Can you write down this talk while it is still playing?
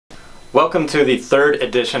Welcome to the third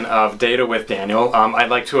edition of Data with Daniel. I'd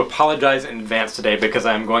like to apologize in advance today because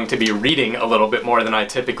I'm going to be reading a little bit more than I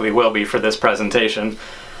typically will be for this presentation.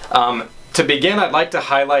 To begin, I'd like to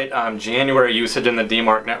highlight January usage in the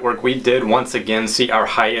DMARC network. We did once again see our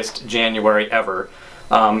highest January ever,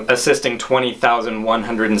 assisting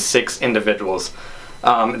 20,106 individuals.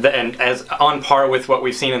 And as on par with what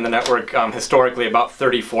we've seen in the network historically, about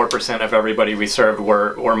 34% of everybody we served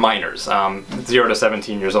were minors, 0 to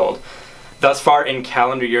 17 years old. Thus far in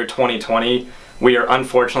calendar year 2020, we are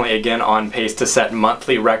unfortunately again on pace to set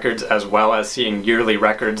monthly records as well as seeing yearly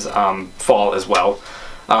records fall as well.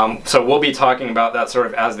 So we'll be talking about that sort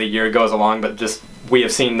of as the year goes along, but just we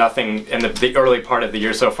have seen nothing in the early part of the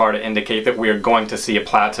year so far to indicate that we are going to see a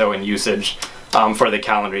plateau in usage for the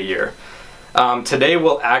calendar year. Today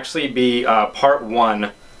will actually be part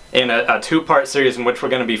one in a two-part series in which we're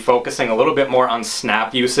going to be focusing a little bit more on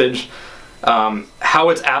SNAP usage, how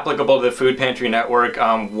it's applicable to the food pantry network,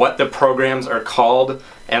 what the programs are called,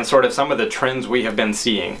 and sort of some of the trends we have been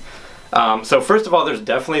seeing. So first of all, there's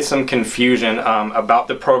definitely some confusion about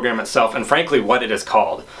the program itself and frankly what it is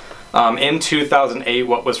called. In 2008,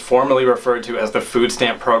 what was formerly referred to as the food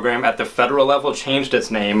stamp program at the federal level changed its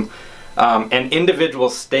name, and individual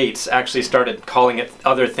states actually started calling it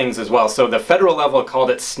other things as well. So the federal level called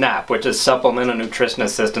it SNAP, which is Supplemental Nutrition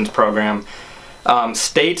Assistance Program.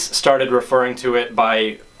 States started referring to it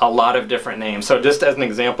by a lot of different names. So just as an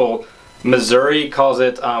example, Missouri calls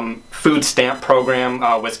it Food Stamp Program,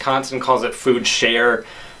 Wisconsin calls it Food Share,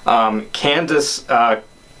 Kansas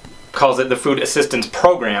calls it the Food Assistance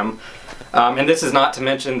Program, and this is not to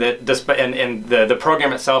mention that the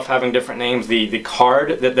program itself having different names, the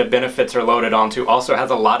card that the benefits are loaded onto also has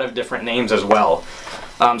a lot of different names as well.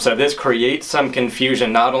 So this creates some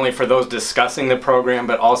confusion not only for those discussing the program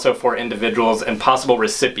but also for individuals and possible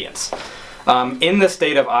recipients. In the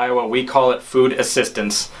state of Iowa, we call it food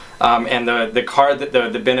assistance. And the card that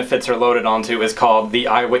the benefits are loaded onto is called the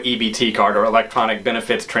Iowa EBT card, or Electronic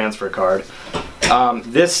Benefits Transfer Card.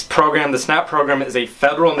 This program, the SNAP program, is a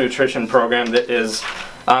federal nutrition program that is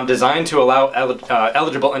designed to allow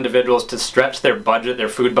eligible individuals to stretch their budget, their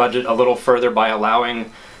food budget, a little further by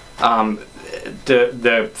allowing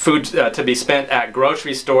the food to be spent at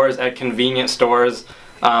grocery stores, at convenience stores,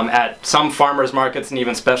 at some farmers markets, and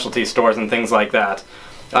even specialty stores and things like that.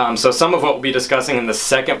 So some of what we'll be discussing in the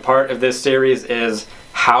second part of this series is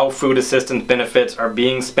how food assistance benefits are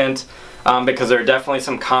being spent, because there are definitely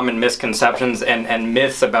some common misconceptions and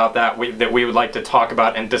myths about that that we would like to talk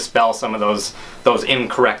about and dispel some of those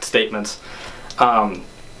incorrect statements.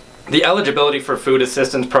 The eligibility for food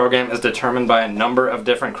assistance program is determined by a number of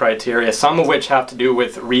different criteria, some of which have to do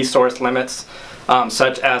with resource limits,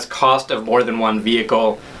 such as cost of more than one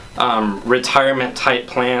vehicle, retirement type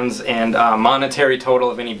plans, and monetary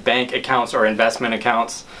total of any bank accounts or investment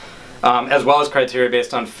accounts, as well as criteria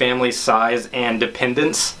based on family size and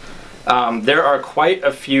dependence. There are quite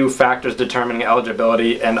a few factors determining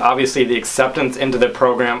eligibility, and obviously the acceptance into the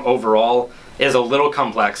program overall is a little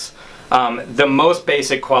complex. The most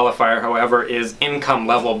basic qualifier, however, is income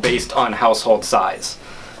level based on household size.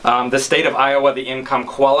 The state of Iowa, the income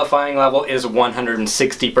qualifying level is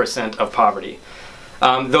 160% of poverty.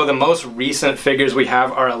 Though the most recent figures we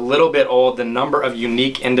have are a little bit old, the number of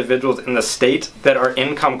unique individuals in the state that are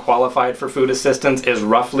income qualified for food assistance is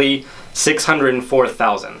roughly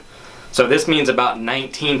 604,000. So this means about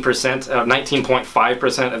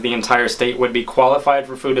 19.5% of the entire state would be qualified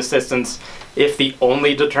for food assistance if the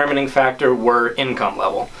only determining factor were income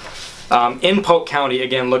level. In Polk County,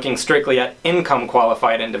 again looking strictly at income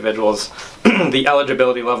qualified individuals, the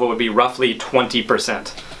eligibility level would be roughly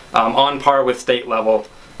 20%. On par with state level,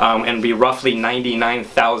 and be roughly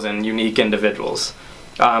 99,000 unique individuals.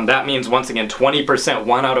 That means, once again, 20%,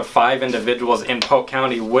 1 out of 5 individuals in Polk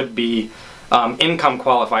County would be income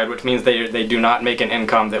qualified, which means they do not make an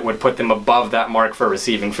income that would put them above that mark for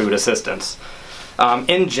receiving food assistance.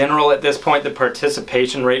 In general, at this point, the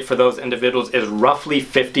participation rate for those individuals is roughly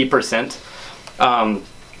 50%.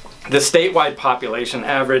 The statewide population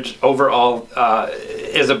average overall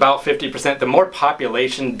is about 50%. The more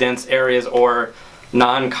population-dense areas or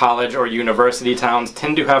non-college or university towns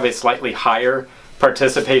tend to have a slightly higher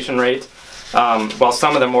participation rate, while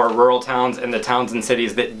some of the more rural towns and the towns and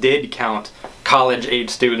cities that did count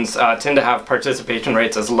college-age students tend to have participation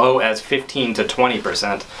rates as low as 15 to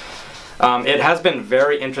 20%. It has been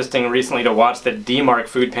very interesting recently to watch the DMARC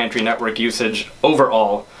Food Pantry Network usage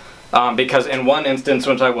overall. Because in one instance,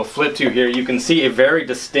 which I will flip to here, you can see a very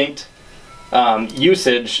distinct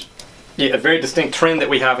usage, a very distinct trend that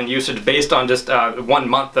we have in usage based on just 1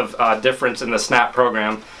 month of difference in the SNAP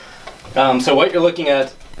program. So what you're looking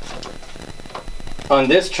at on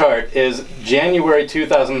this chart is January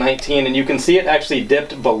 2019, and you can see it actually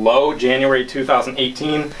dipped below January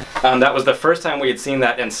 2018. That was the first time we had seen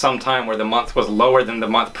that in some time, where the month was lower than the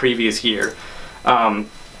month previous year.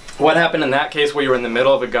 What happened in that case? We were in the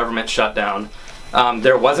middle of a government shutdown.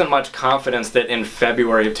 There wasn't much confidence that in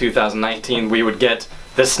February of 2019 we would get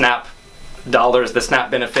the SNAP dollars, the SNAP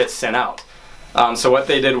benefits sent out. So what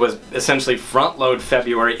they did was essentially front load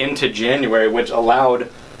February into January, which allowed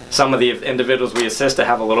some of the individuals we assist to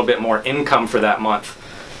have a little bit more income for that month.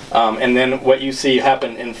 And then what you see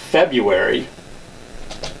happen in February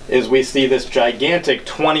is we see this gigantic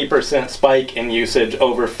 20% spike in usage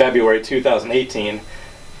over February 2018,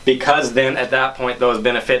 because then at that point those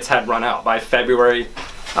benefits had run out. By February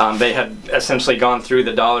they had essentially gone through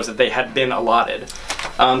the dollars that they had been allotted.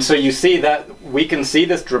 So you see that we can see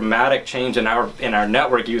this dramatic change in our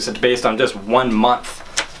network usage based on just 1 month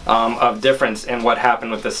of difference in what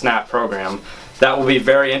happened with the SNAP program. That will be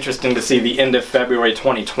very interesting to see the end of February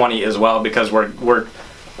 2020 as well, because we're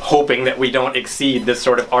hoping that we don't exceed this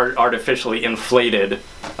sort of artificially inflated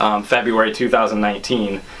February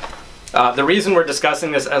 2019. The reason we're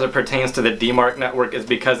discussing this as it pertains to the DMARC network is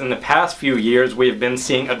because in the past few years we have been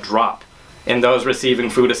seeing a drop in those receiving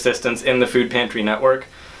food assistance in the food pantry network.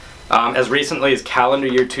 As recently as calendar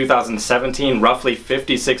year 2017, roughly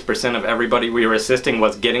 56% of everybody we were assisting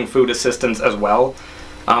was getting food assistance as well,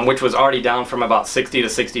 which was already down from about 60 to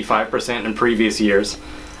 65% in previous years.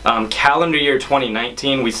 Calendar year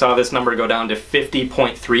 2019, we saw this number go down to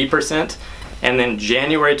 50.3%, and then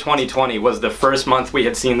January 2020 was the first month we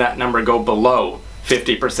had seen that number go below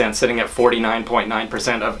 50%, sitting at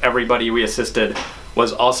 49.9% of everybody we assisted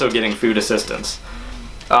was also getting food assistance.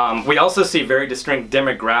 We also see very distinct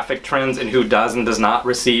demographic trends in who does and does not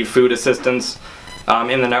receive food assistance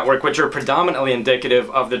in the network, which are predominantly indicative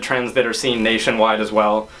of the trends that are seen nationwide as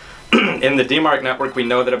well. In the DMARC network, we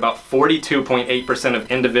know that about 42.8% of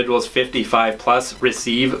individuals 55 plus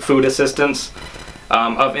receive food assistance.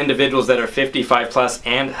 Of individuals that are 55 plus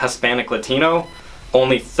and Hispanic Latino,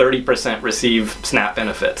 only 30% receive SNAP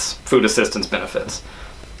benefits, food assistance benefits.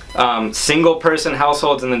 Single person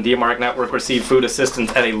households in the DMARC network receive food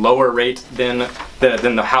assistance at a lower rate than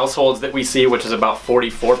the households that we see, which is about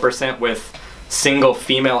 44%, with single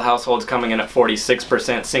female households coming in at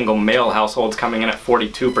 46%, single male households coming in at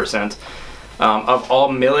 42%. Of all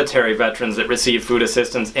military veterans that receive food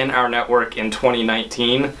assistance in our network in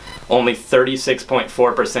 2019, only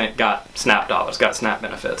 36.4% got SNAP dollars, got SNAP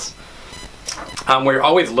benefits. We're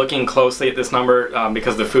always looking closely at this number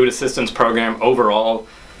because the food assistance program overall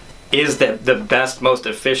is the best, most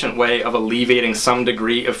efficient way of alleviating some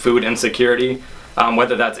degree of food insecurity,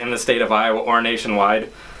 whether that's in the state of Iowa or nationwide.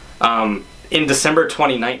 In December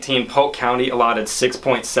 2019, Polk County allotted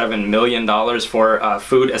 $6.7 million for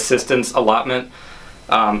food assistance allotment.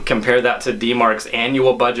 Compare that to DMARC's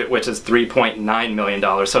annual budget, which is $3.9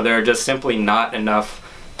 million. So there are just simply not enough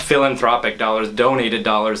philanthropic dollars, donated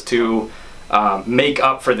dollars, to make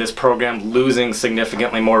up for this program losing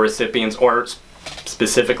significantly more recipients, or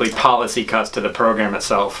specifically policy cuts to the program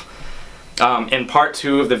itself. In part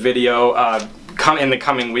 2 of the video, in the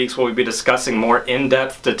coming weeks, we'll be discussing more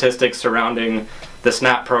in-depth statistics surrounding the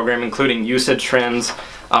SNAP program, including usage trends,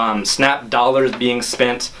 SNAP dollars being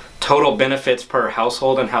spent, total benefits per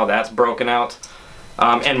household and how that's broken out,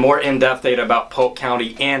 and more in-depth data about Polk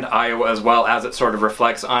County and Iowa, as well as it sort of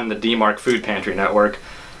reflects on the DMARC Food Pantry Network.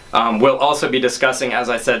 We'll also be discussing, as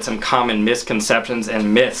I said, some common misconceptions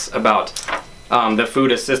and myths about the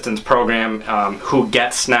food assistance program, who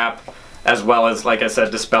gets SNAP, as well as, like I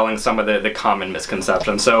said, dispelling some of the common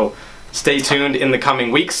misconceptions. So stay tuned in the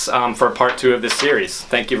coming weeks for part 2 of this series.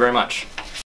 Thank you very much.